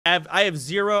I have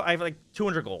 0. I have like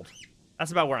 200 gold.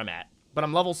 That's about where I'm at. But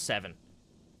I'm level 7.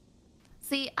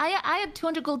 See, I had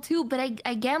 200 gold too, but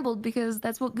I gambled because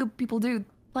that's what good people do.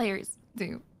 Players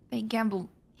do. They gamble.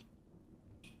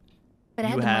 But I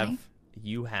had the money.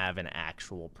 You have an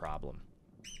actual problem.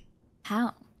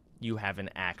 How? You have an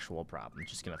actual problem. I'm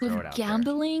just gonna throw it out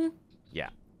gambling? there. Yeah.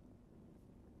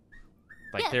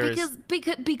 Like yeah,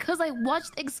 because I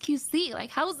watched XQC. Like,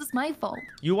 how is this my fault?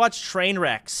 You watch train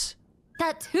wrecks.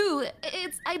 That too.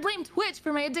 I blame Twitch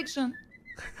for my addiction.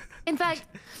 In fact,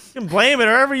 you can blame it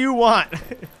wherever you want.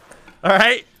 All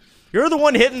right, you're the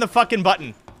one hitting the fucking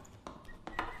button.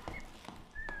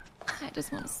 I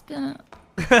just want to spin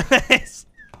it.